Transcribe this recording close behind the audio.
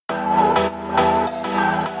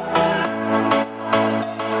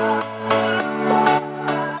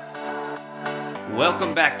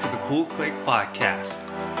Welcome back to the Cool Click Podcast.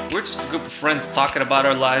 We're just a group of friends talking about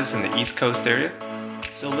our lives in the East Coast area.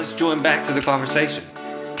 So let's join back to the conversation.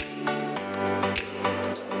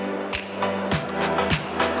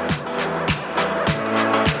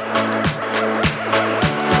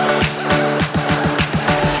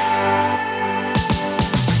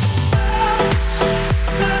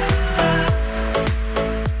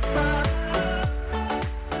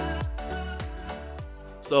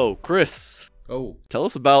 So, Chris, tell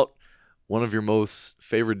us about one of your most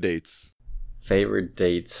favorite dates. Favorite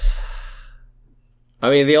dates. I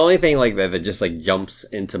mean, the only thing like that just like jumps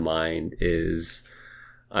into mind is,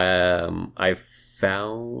 I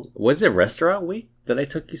found, was it restaurant week that I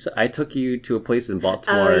took you? I took you to a place in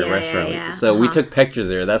Baltimore, restaurant week. So we took pictures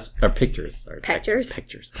there. That's our pictures. Sorry, Pictures.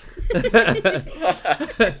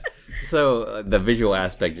 So the visual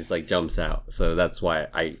aspect just like jumps out. So that's why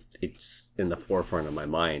it's in the forefront of my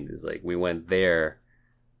mind. Is like we went there,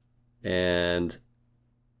 and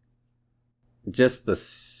just the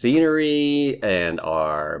scenery and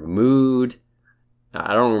our mood.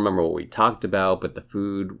 I don't remember what we talked about, but the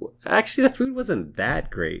food wasn't that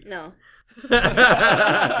great. No. it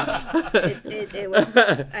was,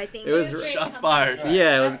 I think it was shots fired.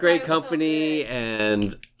 Yeah, it was That's great why it was so company, good.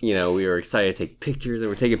 and we were excited to take pictures, and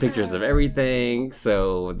we're taking pictures of everything,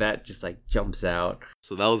 so that just like jumps out.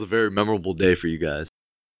 So that was a very memorable day for you guys.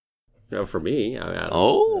 For me, I don't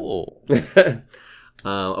Oh.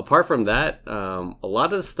 apart from that, a lot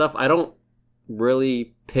of the stuff I don't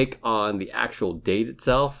really pick on the actual date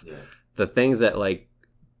itself. Yeah. The things that like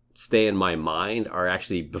stay in my mind are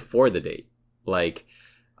actually before the date. Like,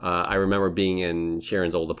 I remember being in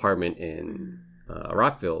Sharon's old apartment in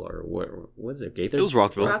Rockville, or what was it? Gaithersburg? It was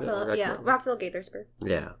Rockville. Rockville, Gaithersburg.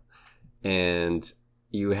 Yeah, and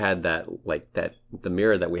you had that the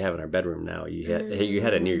mirror that we have in our bedroom now. You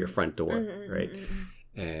had it near your front door, right?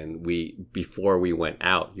 And before we went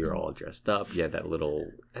out, you're all dressed up. You had that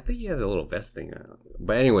little, I think you had a little vest thing on.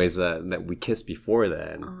 But anyways, that we kissed before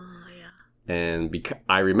then. Oh, yeah. And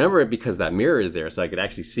I remember it because that mirror is there, so I could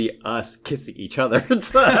actually see us kissing each other. Okay.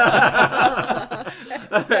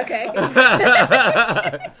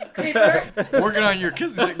 Working on your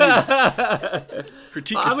kissing techniques.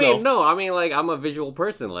 Critique yourself. I mean, like, I'm a visual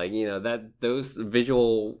person. Like, those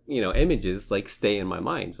visual, images, like, stay in my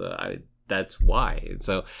mind. So that's why. And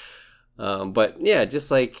so, but yeah, just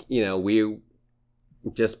like, we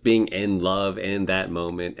just being in love in that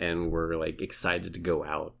moment, and we're like excited to go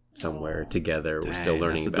out somewhere together. We're still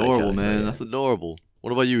learning about each other. That's adorable, man. That's adorable.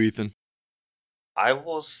 What about you, Ethan? I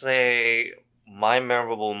will say my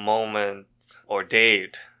memorable moment or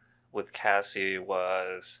date with Cassie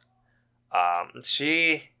was,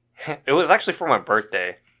 it was actually for my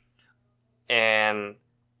birthday, and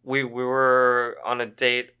we were on a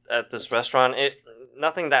date at this restaurant.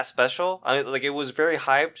 Nothing that special. I mean, like, it was very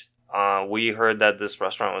hyped. We heard that this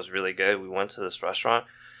restaurant was really good. We went to this restaurant,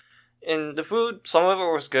 and the food, some of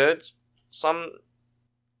it was good, some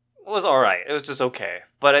was alright. It was just okay.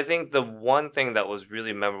 But I think the one thing that was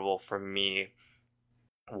really memorable for me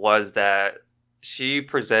was that she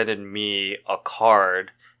presented me a card,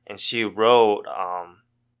 and she wrote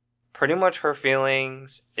pretty much her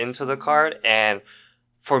feelings into the card. And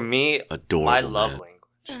for me, adorable, my love language.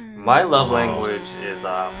 My love language is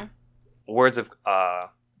words of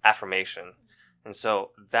affirmation. And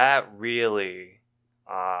so that really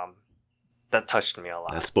that touched me a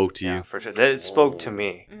lot. That spoke to you. Yeah, for sure. That spoke to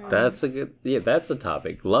me. That's that's a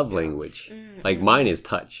topic. Love language. Like, mine is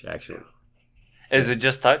touch, actually. Is it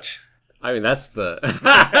just touch? I mean, that's the.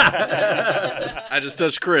 I just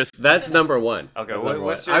touched Chris. That's number one. Okay, That's what's number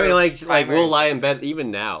one. your I mean, like primary- we'll lie in bed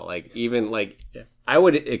even now. Like, even like, I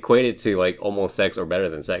would equate it to like almost sex or better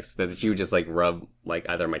than sex. That she would just like rub like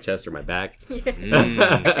either my chest or my back.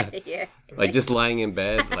 Yeah. Like, just lying in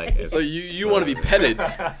bed. Like, So you want to be petted.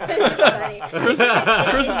 It's just funny.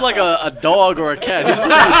 Chris is like a dog or a cat. He just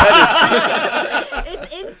wants to be petted.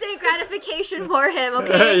 It's instant gratification for him,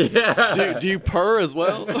 okay? yeah. Do you purr as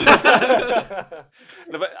well?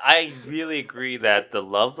 No, but I really agree that the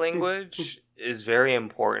love language is very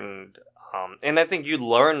important. And I think you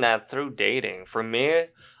learn that through dating. For me,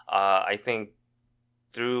 I think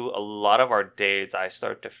through a lot of our dates, I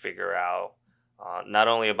start to figure out not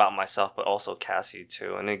only about myself, but also Cassie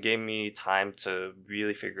too. And it gave me time to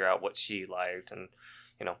really figure out what she liked. And,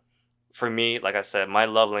 for me, like I said, my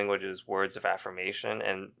love language is words of affirmation.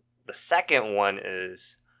 And the second one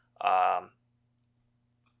is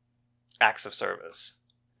acts of service.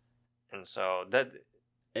 And so that...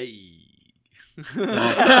 Hey. It's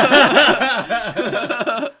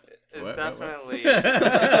definitely...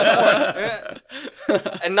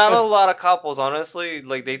 And not a lot of couples, honestly,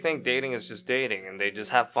 like they think dating is just dating and they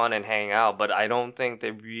just have fun and hang out. But I don't think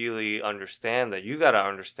they really understand that. You gotta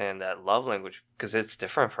understand that love language because it's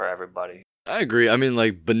different for everybody. I agree. I mean,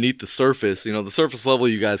 like, beneath the surface, you know, the surface level,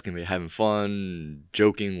 you guys can be having fun,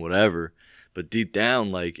 joking, whatever. But deep down,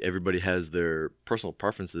 like, everybody has their personal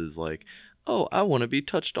preferences. Like, oh, I want to be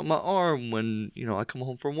touched on my arm when, you know, I come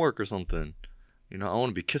home from work or something. You know, I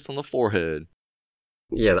want to be kissed on the forehead.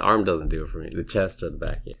 Yeah, the arm doesn't do it for me. The chest or the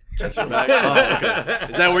back, yeah. Chest or back? Oh, okay.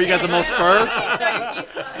 Is that where you got the most fur?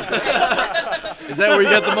 Is that where you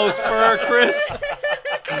got the most fur, Chris?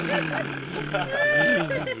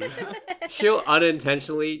 She'll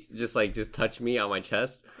unintentionally just touch me on my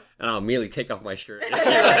chest, and I'll immediately take off my shirt.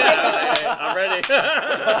 I'm ready. Wait.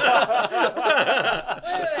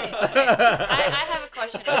 I have a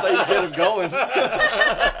question. That's how you get him going.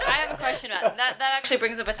 I have a question about that. That actually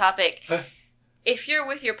brings up a topic. If you're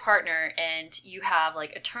with your partner and you have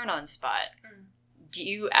like a turn-on spot, do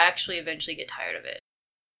you actually eventually get tired of it?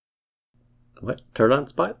 What? Turn on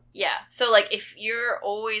spot? Yeah. So like if you're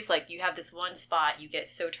always like you have this one spot, you get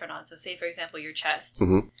so turned on. So say for example your chest.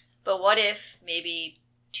 Mm-hmm. But what if maybe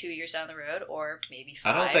 2 years down the road or maybe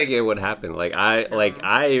 5? I don't think it would happen. I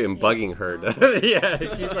am bugging her. Yeah,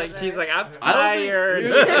 she's like, I'm tired.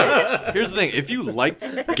 Here's the thing: if you like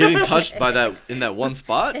getting touched by that in that one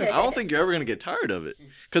spot, I don't think you're ever gonna get tired of it.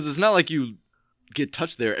 Because it's not like you get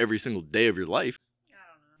touched there every single day of your life. I don't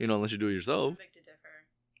know. You know, unless you do it yourself. I beg to differ.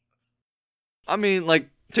 I mean, like,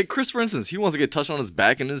 take Chris for instance. He wants to get touched on his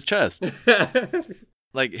back and his chest.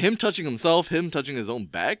 Like, him touching himself, him touching his own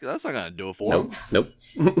back, that's not gonna do it for him. Nope.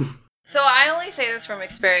 So I only say this from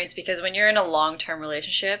experience because when you're in a long-term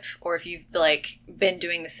relationship or if you've like been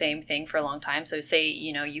doing the same thing for a long time, so say,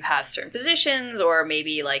 you know, you have certain positions or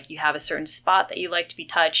maybe like you have a certain spot that you like to be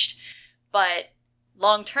touched, but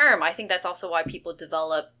long-term, I think that's also why people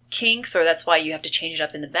develop kinks or that's why you have to change it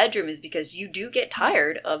up in the bedroom is because you do get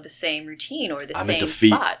tired of the same routine or the same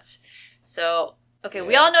spots. So, okay,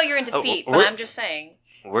 we all know you're into feet, but I'm just saying.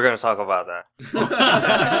 We're gonna talk about that.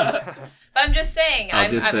 But I'm just saying,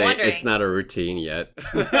 I'm wondering. It's not a routine yet.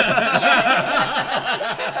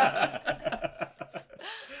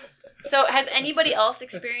 So has anybody else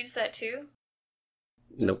experienced that too?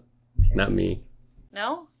 Nope, not me.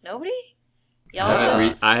 No? Nobody?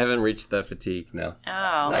 I haven't reached the fatigue, no. Oh.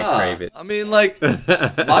 I crave it. I mean, like,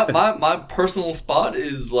 my personal spot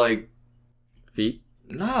is, like... Feet?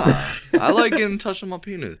 Nah. I like getting touched on my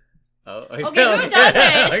penis. Oh, okay, who doesn't?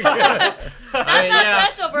 That's not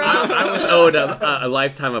special, bro. I was owed a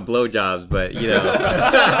lifetime of blowjobs, but, you know.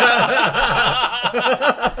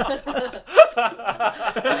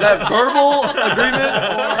 Is that verbal agreement?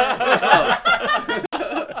 Or what's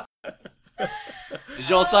up? Did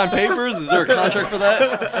y'all sign papers? Is there a contract for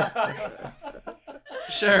that?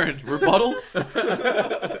 Sharon, rebuttal?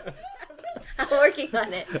 I'm working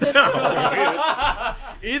on it.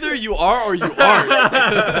 Either you are or you aren't.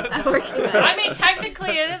 I'm working on it. I mean,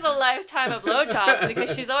 technically, it is a lifetime of blowjobs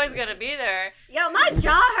because she's always going to be there. Yo, my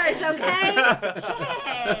jaw hurts, okay?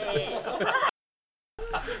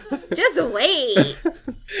 Shit. Just wait.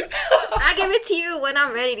 I give it to you when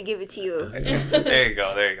I'm ready to give it to you. There you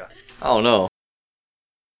go. I don't know.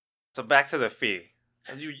 So back to the feet.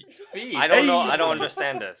 Feet? I don't know. I don't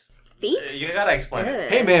understand this. Feet? You gotta explain it.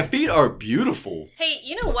 Hey man, feet are beautiful. Hey,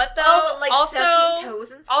 you know what though? Oh, but like also, sucking toes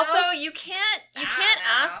and stuff? Also, you can't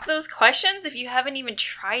ask those questions if you haven't even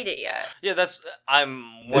tried it yet. Yeah, I'm.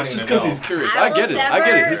 It's just because he's curious. I I get will it. I get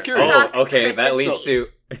it. He's never curious. suck Oh, okay, that Chris's leads to...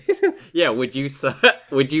 Yeah, would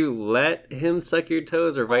you let him suck your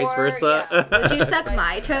toes or vice versa? Yeah. Would you suck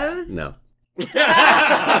my toes? No.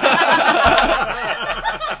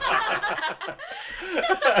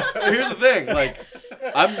 So here's the thing, like,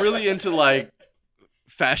 I'm really into like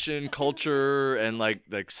fashion culture and like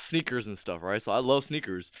sneakers and stuff, right? So I love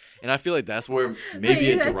sneakers, and I feel like that's where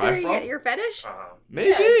maybe it that's derived where from. your fetish?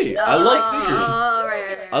 Maybe I love sneakers. Oh,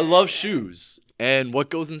 right. I love shoes, and what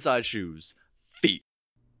goes inside shoes? Feet.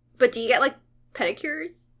 But do you get like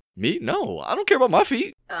pedicures? Me? No, I don't care about my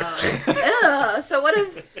feet. So what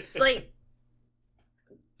if like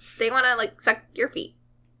they want to like suck your feet?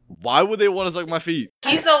 Why would they want to suck my feet?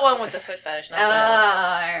 He's the one with the foot fetish. Not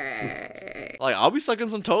Alright. Like, I'll be sucking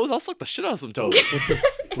some toes. I'll suck the shit out of some toes.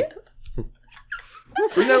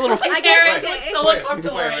 Bring that little. I Karen guess, looks okay. so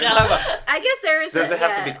uncomfortable right now. I guess there is. Does it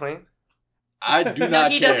have to be clean? I do No,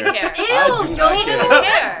 not he care. doesn't care. Ew, I do no, not He care. doesn't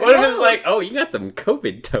care. What if it's like, oh, you got them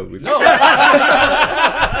COVID toes? No.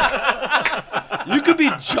 You could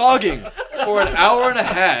be jogging for an hour and a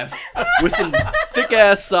half with some thick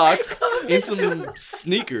ass socks and some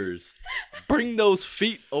sneakers, bring those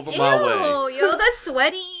feet over my way. Yo, that's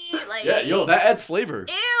sweaty. Like, Yeah, yo, that adds flavor.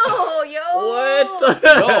 Ew, yo. What? You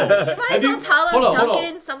might as well tell hold them on, hold dunk on.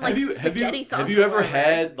 in some like Have spaghetti sauce. Have you or ever whatever.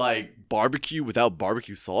 had like barbecue without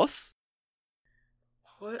barbecue sauce?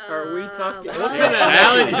 What are we talking? What What kind kind of of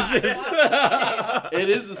analogy analogy is this? It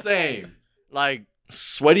is the same. Like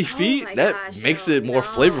sweaty feet, Oh my that gosh, makes yo, it more no,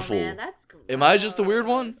 flavorful. Man, that's Am I just the weird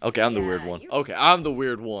one? gross. Okay, I'm the Yeah, weird one. you- Okay, I'm the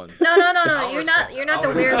weird one. No. I'll You're respect not. You're that. not the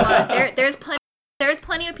I'll weird respect one. There's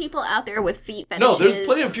plenty of people out there with feet fetishes. No, there's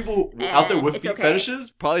plenty of people out there with it's feet okay.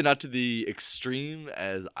 fetishes. Probably not to the extreme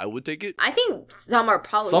as I would take it. I think some are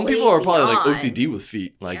probably. Some people way are probably like beyond. OCD with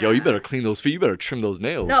feet. Like, yo, you Yeah. better clean those feet. You better trim those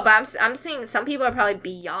nails. No, but I'm saying some people are probably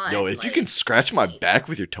beyond. yo, if you like, can scratch my back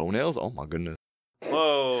with your toenails, oh my goodness.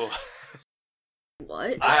 Whoa.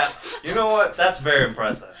 What? You know what? That's very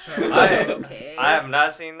impressive. I Okay. have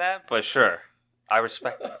not seen that, but sure. I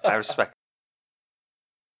respect it. I respect it.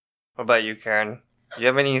 What about you, Karen? You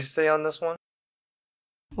have any to say on this one?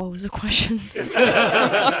 What was the question?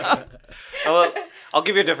 I'll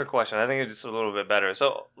give you a different question. I think it's just a little bit better.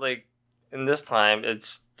 So, like, in this time,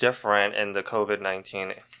 it's different in the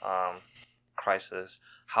COVID-19 crisis.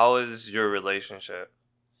 How is your relationship?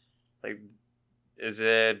 Like, is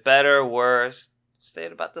it better, worse,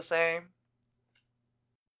 stayed about the same?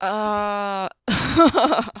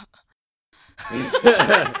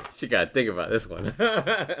 She gotta think about this one.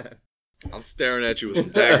 I'm staring at you with some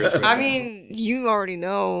daggers. Right I now. mean, you already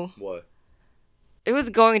know. What? It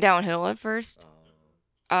was going downhill at first.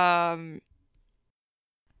 I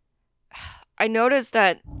noticed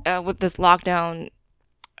that with this lockdown,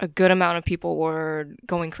 a good amount of people were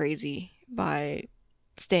going crazy by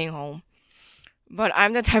staying home. But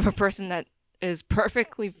I'm the type of person that is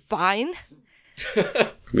perfectly fine.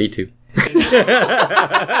 Me too. Y'all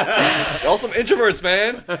some introverts,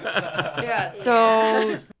 man. Yeah.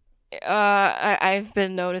 So I've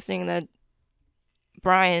been noticing that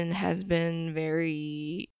Brian has been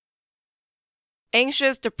very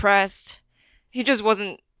anxious, depressed. He just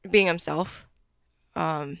wasn't being himself.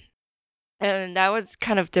 And that was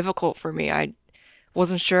kind of difficult for me. I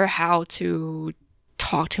wasn't sure how to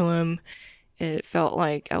talk to him. It felt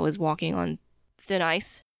like I was walking on thin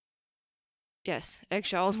ice. Yes,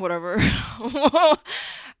 eggshells, whatever.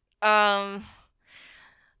 But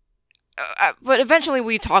eventually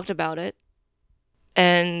we talked about it,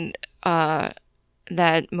 and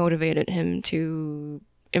that motivated him to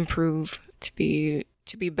improve, to be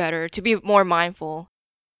better, to be more mindful.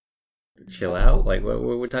 Chill out. Like what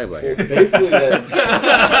we're talking about here? Basically,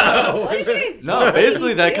 that. What did you guys No, do?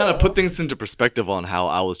 basically that Ew. kind of put things into perspective on how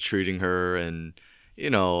I was treating her, and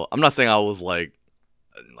I'm not saying I was like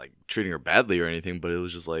treating her badly or anything, but it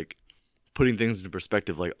was just like putting things into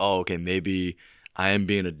perspective. Like, oh, okay, maybe I am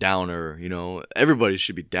being a downer. Everybody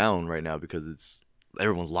should be down right now because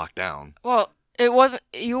everyone's locked down. Well,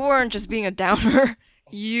 you weren't just being a downer.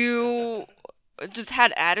 You just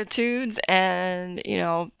had attitudes and,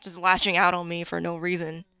 just lashing out on me for no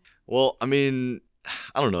reason. Well, I mean,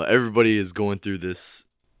 I don't know. Everybody is going through this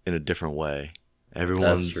in a different way.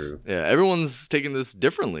 Everyone's true. Yeah, everyone's taking this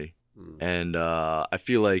differently. And I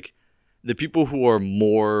feel like the people who are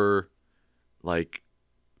more like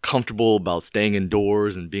comfortable about staying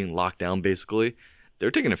indoors and being locked down, basically, they're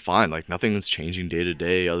taking it fine. Like nothing's changing day to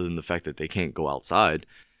day other than the fact that they can't go outside.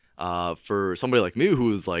 For somebody like me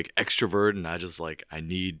who's like extrovert and I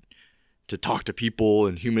need to talk to people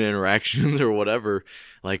and human interactions or whatever,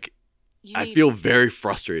 like I feel very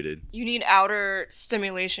frustrated. You need outer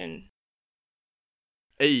stimulation.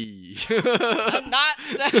 Hey. Not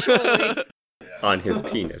sexually. On his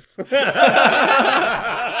penis.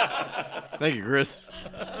 Thank you, Chris.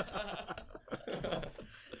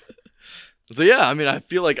 So yeah, I mean, I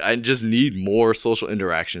feel like I just need more social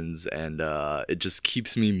interactions, and it just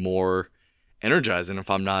keeps me more energized. And if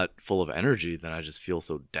I'm not full of energy, then I just feel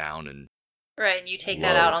so down. And Right, and you take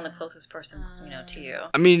that Whoa. out on the closest person, to you.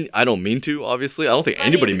 I mean, I don't mean to. Obviously, I don't think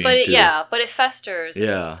anybody means to. Yeah, but it festers.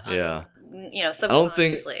 Yeah, yeah. I don't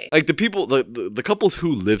Subconsciously. think Like the people, the couples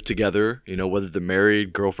who live together, whether they're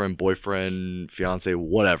married, girlfriend, boyfriend, fiance,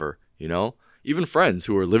 whatever, even friends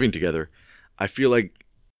who are living together, I feel like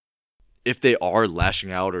if they are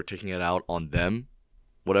lashing out or taking it out on them,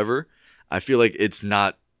 whatever, I feel like it's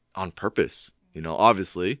not on purpose,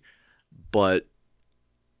 obviously, but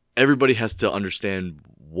everybody has to understand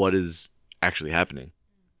what is actually happening,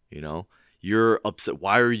 You're upset.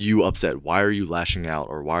 Why are you upset? Why are you lashing out?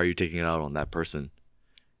 Or why are you taking it out on that person?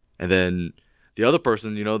 And then the other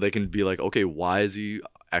person, they can be like, okay, why is he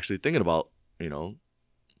actually thinking about,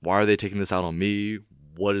 why are they taking this out on me?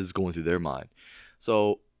 What is going through their mind?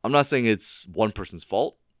 So I'm not saying it's one person's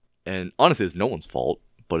fault. and honestly, it's no one's fault,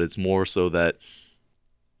 but it's more so that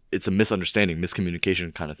it's a misunderstanding,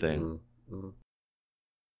 miscommunication kind of thing. Mm-hmm.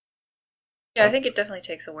 Yeah, I think it definitely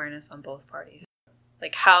takes awareness on both parties.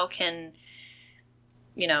 Like, how can,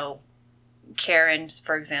 Karen,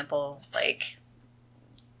 for example, like,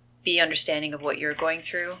 be understanding of what you're going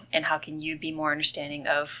through, and how can you be more understanding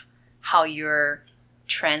of how you're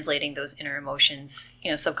translating those inner emotions,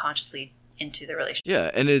 subconsciously into the relationship.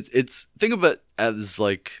 Yeah, and it's think of it as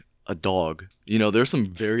like a dog. There's some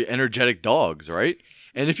very energetic dogs, right?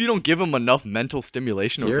 And if you don't give them enough mental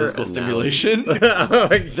stimulation or physical stimulation,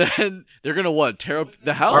 then they're gonna tear up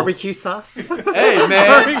the house. Barbecue sauce. Hey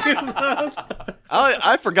man, Barbecue sauce.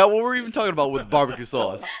 I forgot what we were even talking about with barbecue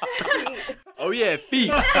sauce. Oh yeah, feet.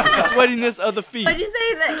 The sweatiness of the feet. But you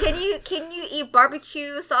say that can you eat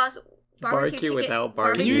barbecue sauce? Barbecue chicken- without Can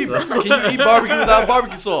barbecue you, sauce. can you eat barbecue without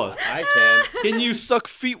barbecue sauce? I can. Can you suck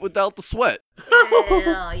feet without the sweat?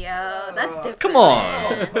 Hell, yo, that's different. Come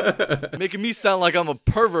on. Making me sound like I'm a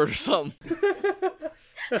pervert or something.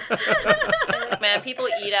 Man, people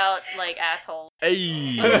eat out like assholes.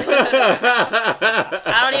 Hey.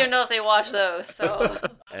 I don't even know if they wash those, so.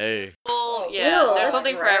 Hey. Well, yeah, Ew, there's that's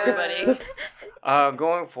something for gross. everybody.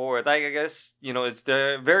 Going forward, I guess, it's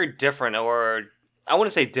very different, or I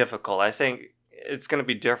wouldn't say difficult. I think it's going to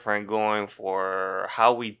be different going for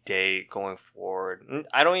how we date going forward.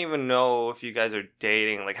 I don't even know if you guys are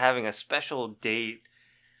dating, like having a special date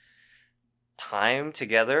time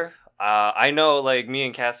together. I know, like, me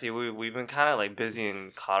and Cassie, we've been kind of, like, busy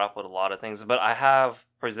and caught up with a lot of things, but I have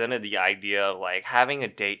presented the idea of, like, having a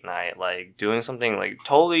date night, like, doing something, like,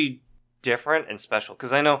 totally different and special.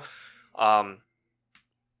 Because I know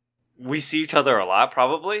we see each other a lot,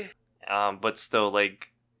 probably, but still, like,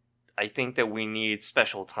 I think that we need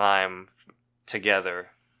special time together,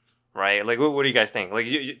 right? Like, what do you guys think? Like,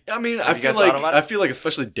 I mean, have you guys thought about it? I feel like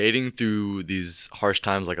especially dating through these harsh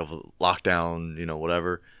times, like of lockdown,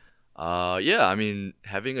 whatever. Yeah, I mean,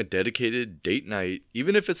 having a dedicated date night,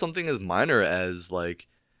 even if it's something as minor as like,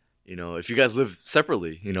 if you guys live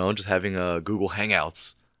separately, just having a Google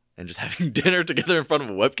Hangouts and just having dinner together in front of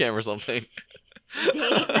a webcam or something.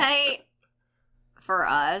 Date night for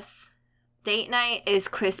us. Date night is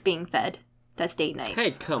Chris being fed. That's date night.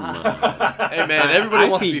 Hey, come on. Hey man, everybody I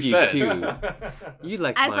wants to feed be you fed. too. You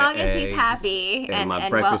like As my long as he's eggs happy and my well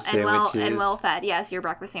breakfast and sandwiches. well fed. Yes, your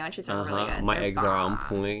breakfast sandwiches are really good. My They're eggs are on bomb.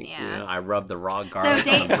 point. Yeah. I rub the raw So garlic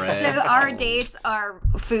on the bread. so our dates are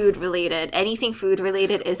food related. Anything food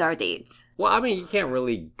related is our dates. Well, I mean, you can't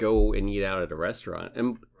really go and eat out at a restaurant,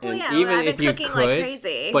 and Well, yeah, even I've if been you cooking could, like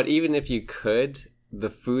crazy. but even if you could, the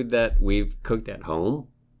food that we've cooked at home,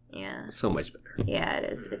 Yeah, so much better. yeah,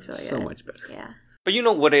 it is. It's really So good. much better. Yeah. But you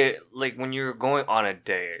know what like when you're going on a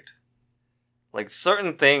date, like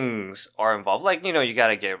certain things are involved. Like, you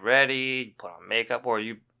gotta get ready, put on makeup, or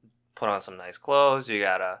you put on some nice clothes. You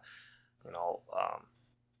gotta,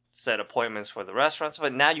 set appointments for the restaurants.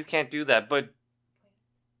 But now you can't do that. But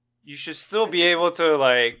you should still be able to,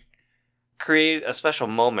 like, create a special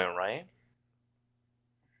moment, right?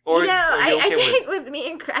 Or are you I okay think with me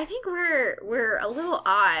and Chris, I think we're a little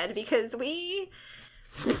odd because we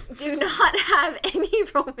do not have any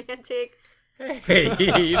romantic. Hey,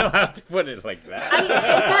 you don't have to put it like that. I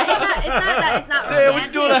mean, it's not Damn, what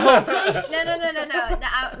romantic. you doing at home, Chris?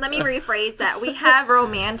 No. Let me rephrase that. We have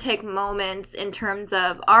romantic moments in terms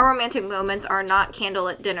of our romantic moments are not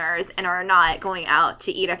candlelit dinners and are not going out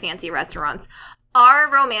to eat at fancy restaurants.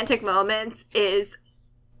 Our romantic moments is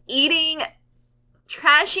eating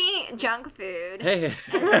trashy junk food. Hey.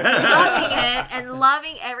 Loving it and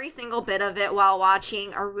loving every single bit of it while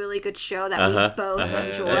watching a really good show that we both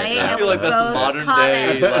enjoy. I and feel we like that's the both modern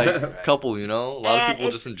comment. day like couple, A lot of And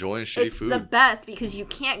people just enjoying shitty It's food. the best because you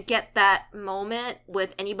can't get that moment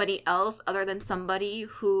with anybody else other than somebody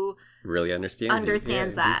who Really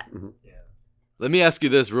understands that. Mhm. Let me ask you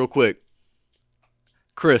this real quick.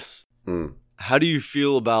 Chris, Mm. how do you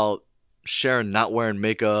feel about Sharon not wearing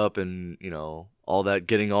makeup and, all that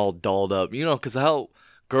getting all dolled up? Because how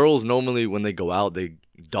girls normally, when they go out, they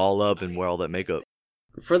doll up and wear all that makeup.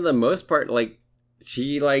 For the most part, like,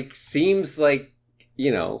 she, like, seems like,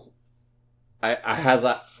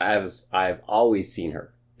 I've always seen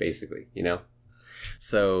her, basically,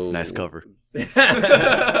 So Nice cover.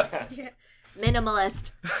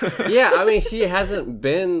 Minimalist. Yeah, I mean, she hasn't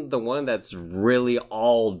been the one that's really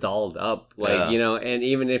all dolled up, like, Yeah. and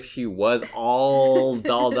even if she was all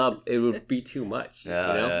dolled up, it would be too much.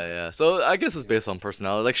 Yeah. So I guess it's based on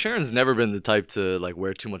personality. Like Sharon's never been the type to like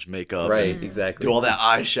wear too much makeup, Right, and exactly. do all that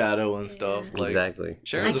eyeshadow and stuff. Like, Exactly.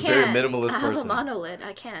 Sharon's I a very can't. minimalist I have person. a monolid.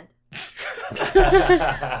 I can't.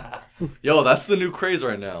 Yo, that's the new craze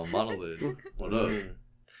right now. Monolid. What up?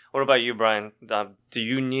 What about you, Brian? Do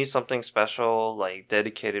you need something special, like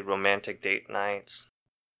dedicated romantic date nights?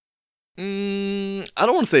 I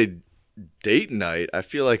don't want to say date night. I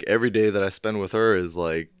feel like every day that I spend with her is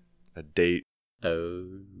like a date. Oh.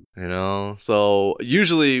 You know? So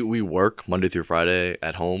usually we work Monday through Friday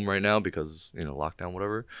at home right now because, lockdown,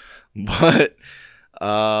 whatever. But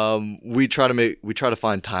we try to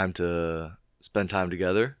find time to spend time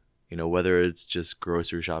together, whether it's just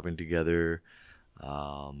grocery shopping together,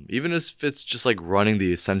 even if it's just like running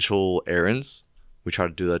the essential errands, we try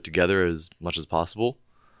to do that together as much as possible.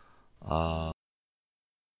 Yeah,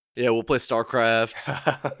 we'll play StarCraft.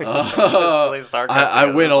 I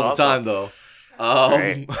win all the time though.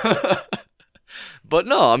 But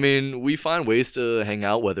no, I mean, we find ways to hang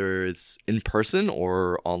out, whether it's in person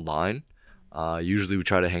or online. Usually we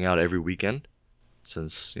try to hang out every weekend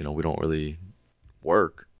since, we don't really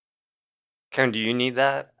work. Karen, do you need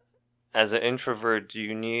that? As an introvert, do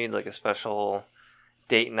you need like a special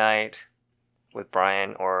date night with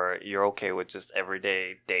Brian, or you're okay with just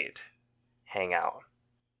everyday date hang out?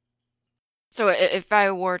 So if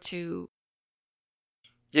I were to...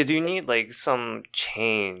 Yeah, do you need like some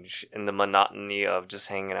change in the monotony of just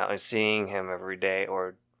hanging out and seeing him every day,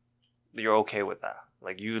 or you're okay with that?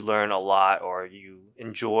 Like you learn a lot or you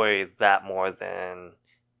enjoy that more than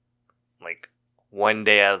like one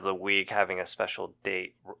day out of the week having a special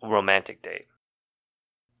date, romantic date?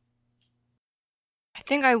 I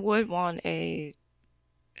think I would want a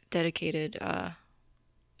dedicated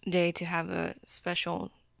day to have a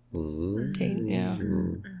special date, yeah.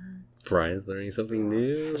 Brian's learning something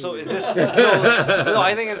new. So is this... No,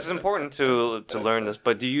 I think it's important to learn this,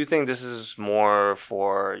 but do you think this is more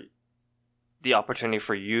for the opportunity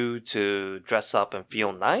for you to dress up and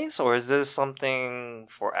feel nice, or is this something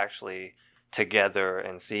for actually together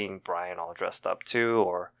and seeing Brian all dressed up too,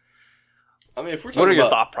 or... I mean, if we're what are your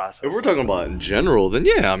thought process? If we're talking about in general, then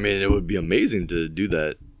yeah, I mean, it would be amazing to do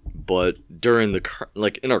that. But during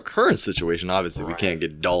in our current situation, obviously we can't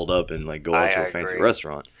get dolled up and like go out to a fancy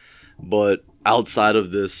restaurant. But outside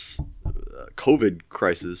of this COVID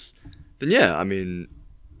crisis, then yeah, I mean,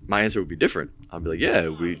 my answer would be different. I'd be like, yeah,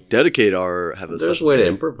 we dedicate There's a way to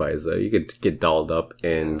improvise though. You could get dolled up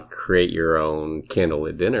and create your own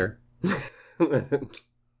candlelit dinner.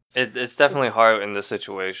 It's definitely hard in this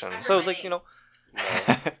situation. So like,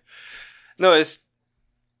 no,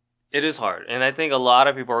 it is hard. And I think a lot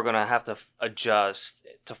of people are going to have to adjust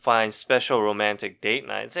to find special romantic date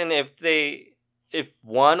nights. And if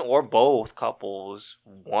one or both couples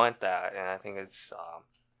want that, and I think it's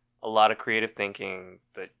a lot of creative thinking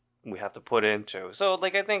that we have to put into. So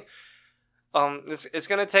like, I think it's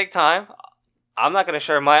going to take time. I'm not going to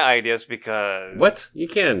share my ideas because... What? You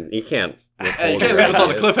can't. Hey, you can't leave us on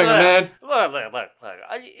a cliffhanger, man. Look.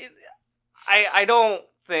 I don't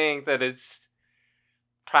think that it's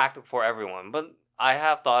practical for everyone, but I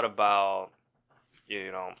have thought about,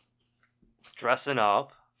 dressing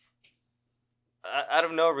up out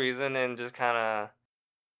of no reason and just kind of...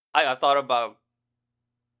 I thought about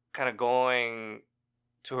kind of going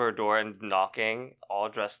to her door and knocking, all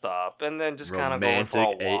dressed up, and then just kind of going for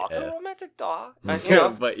a walk. A romantic dog.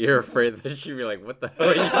 But you're afraid that she'd be like, what the hell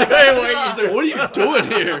are you doing? What are you doing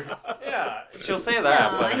here? Yeah, she'll say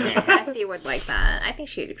that. No, but I think Cassie would like that. I think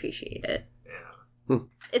she'd appreciate it. Yeah.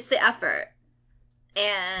 It's the effort.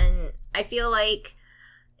 And I feel like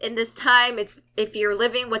in this time, it's if you're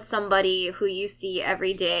living with somebody who you see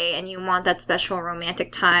every day and you want that special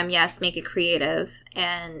romantic time, yes, make it creative.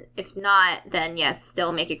 And if not, then yes,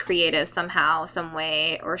 still make it creative somehow, some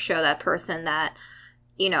way, or show that person that,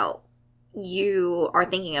 you are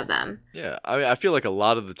thinking of them. Yeah, I mean, I feel like a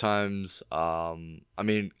lot of the times, I've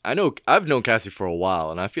known Cassie for a while,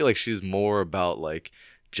 and I feel like she's more about like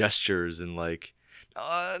gestures and like,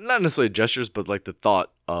 not necessarily gestures, but like the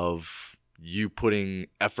thought of you putting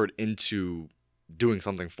effort into doing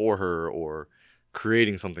something for her or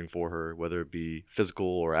creating something for her, whether it be physical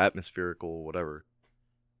or atmospherical or whatever.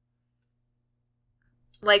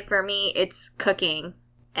 Like for me, it's cooking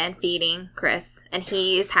and feeding Chris, and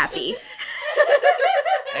he's happy.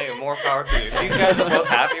 Hey, more power to you. If you guys are both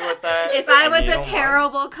happy with that. If I was a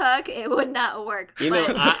terrible cook, it would not work.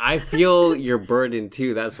 I feel your burden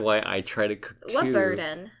too. That's why I try to cook too. What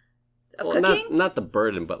burden? Of Well, cooking? not the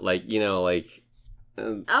burden, but like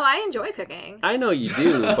Oh, I enjoy cooking. I know you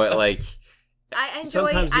do, but like I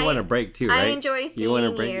enjoy. sometimes you want a break too, right? I enjoy seeing want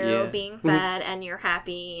you, a break? Yeah. being fed and you're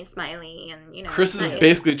happy, smiling, and Chris is nice.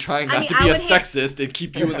 basically trying not to I be a would hate- sexist and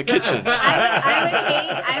keep you in the kitchen.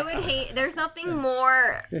 I would hate. There's nothing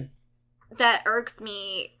more that irks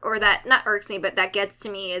me, or that not irks me, but that gets to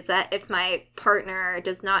me, is that if my partner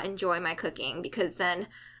does not enjoy my cooking, because then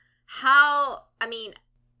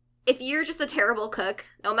if you're just a terrible cook,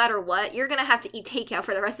 no matter what, you're gonna have to eat takeout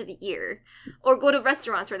for the rest of the year, or go to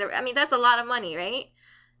restaurants that's a lot of money, right?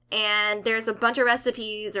 And there's a bunch of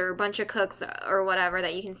recipes or a bunch of cooks or whatever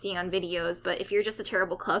that you can see on videos, but if you're just a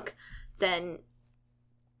terrible cook, then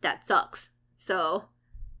that sucks. So,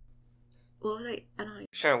 what was I don't know.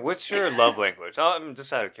 Sharon, what's your love language? I'm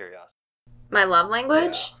just out of curiosity. My love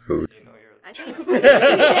language? Food. You know, I think it's food.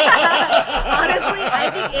 Honestly, I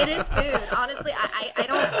think it is food. Honestly,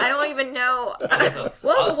 I don't even know.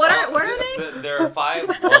 What are they? There are 5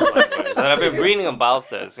 love languages, and I've been reading about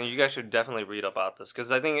this, and you guys should definitely read about this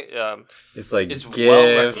because I think it's like it's gifts,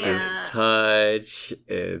 well it's recognized. touch,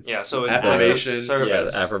 it's so it's Affirmation.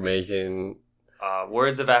 service, affirmation.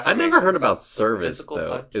 words of affirmation. I've never heard about service Physical though.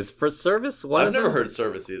 touch. Is for service one? I've of never them? heard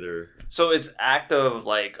service either. So it's act of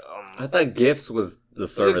like I thought gifts was the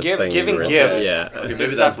service thing. giving you were- gifts. Yeah. Okay, It's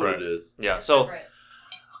maybe that's separate. what it is. Yeah,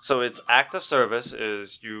 so it's act of service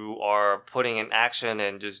is you are putting in action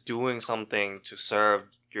and just doing something to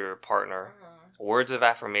serve your partner. Words of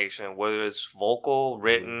affirmation, whether it's vocal,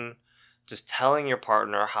 written, just telling your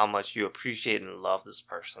partner how much you appreciate and love this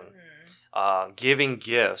person. Giving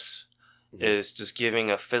gifts is just giving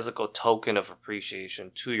a physical token of appreciation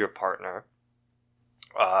to your partner.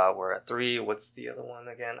 We're at 3. What's the other one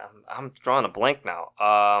again? I'm drawing a blank now.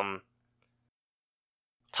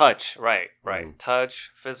 Touch, right.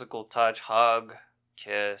 Touch, physical touch, hug,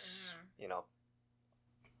 kiss,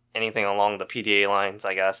 anything along the PDA lines,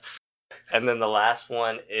 I guess. And then the last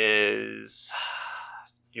one is,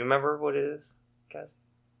 do you remember what it is, guys?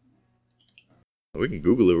 We can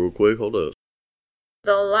Google it real quick. Hold up.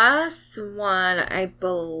 The last one, I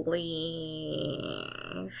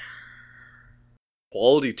believe.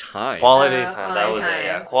 Quality time. Quality time. That quality was it.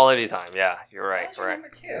 Yeah, time. quality time. Yeah, you're right. Right. Number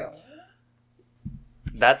 2.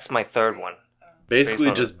 That's my third one. Basically, based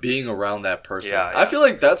on just being around that person. Yeah, I feel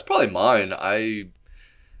like that's probably mine.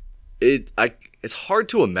 It's hard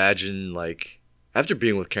to imagine, like, after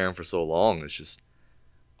being with Karen for so long, it's just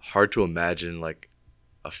hard to imagine, like,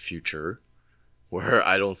 a future where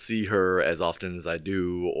I don't see her as often as I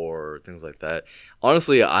do or things like that.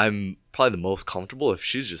 Honestly, I'm probably the most comfortable if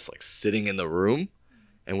she's just, like, sitting in the room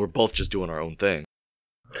and we're both just doing our own thing.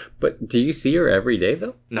 But do you see her every day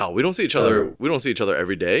though? No, we don't see each other. We don't see each other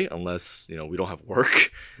every day unless, we don't have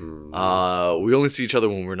work. We only see each other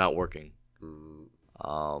when we're not working.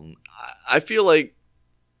 I feel like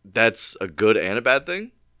that's a good and a bad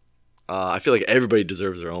thing. I feel like everybody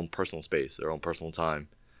deserves their own personal space, their own personal time.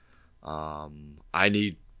 I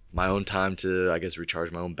need my own time to, I guess,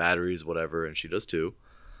 recharge my own batteries, whatever, and she does too.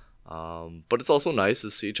 But it's also nice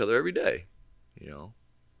to see each other every day.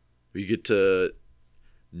 We get to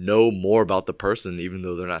know more about the person even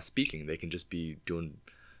though they're not speaking. They can just be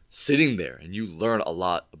sitting there, and you learn a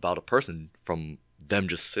lot about a person from them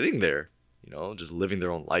just sitting there, just living their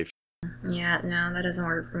own life. Yeah, no, that doesn't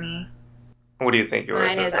work for me. What do you think yours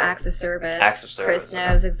Mine is acts of service. Acts of service, Chris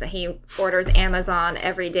knows he orders Amazon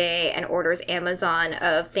every day and orders Amazon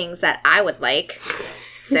of things that I would like.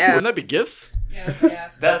 So, Wouldn't that be gifts?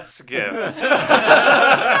 That's good.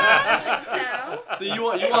 So you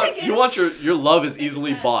want your love is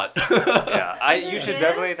easily bought. Yeah, you should Yes.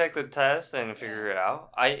 definitely take the test and figure it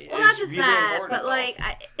out. Well, It's not just really that, important, but like,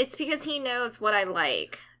 it's because he knows what I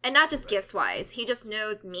like, and not just gifts wise. He just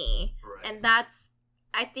knows me, and that's,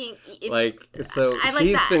 I think, So I like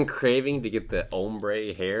she's that. been craving to get the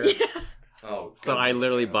ombre hair. Oh, So I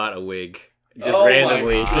literally bought a wig. Just Oh my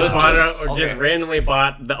randomly. Just bought goodness. just Okay. randomly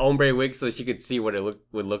bought the ombre wig so she could see what it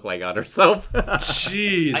would look like on herself.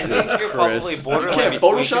 Jesus, I think you're probably Chris. borderline. You can't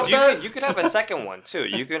between- Photoshop you that? Could, you could have a second one too.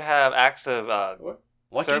 You could have acts of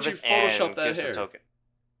Why can't you service Photoshop and that gifts hair? of token.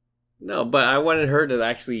 No, but I wanted her to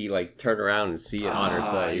actually turn around and see it on her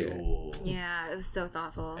side. yeah, it was so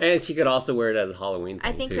thoughtful. And she could also wear it as a Halloween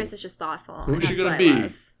thing. I think too. Chris is just thoughtful. Who's and she that's gonna what I be?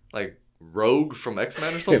 love. Like Rogue from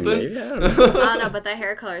X-Men or something? Maybe, I don't know. I don't know, but the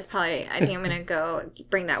hair color is probably. I think I'm gonna go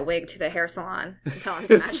bring that wig to the hair salon and tell him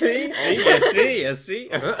to match it. see.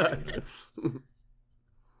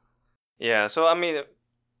 Yeah, so I mean,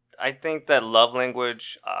 I think that love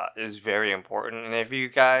language is very important, and if you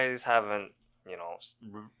guys haven't,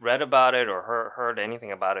 read about it or heard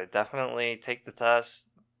anything about it, definitely take the test,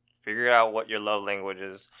 figure out what your love language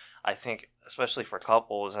is. I think, especially for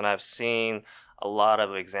couples, and I've seen a lot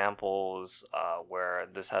of examples where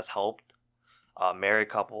this has helped married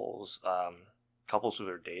couples, couples who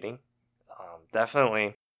are dating.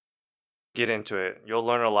 Definitely get into it. You'll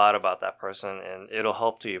learn a lot about that person, and it'll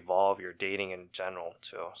help to evolve your dating in general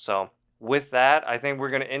too. So with that, I think we're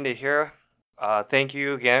going to end it here. Thank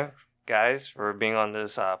you again, guys, for being on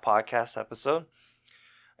this podcast episode.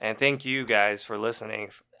 And thank you guys for listening.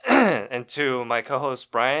 And to my co-hosts,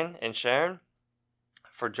 Brian and Sharon,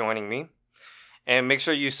 for joining me. And make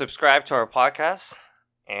sure you subscribe to our podcast.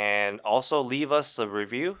 And also leave us a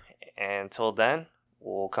review. And until then,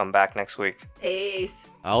 we'll come back next week. Peace.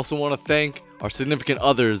 I also want to thank our significant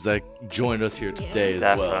others that joined us here today as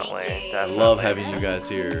well. Definitely. I love having you guys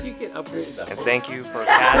here. You get upgraded that And one. thank you for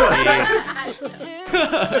Kathy,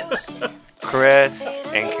 Chris,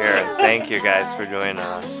 and Karen. Thank you guys for joining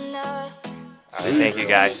us. All right, thank you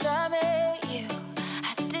guys.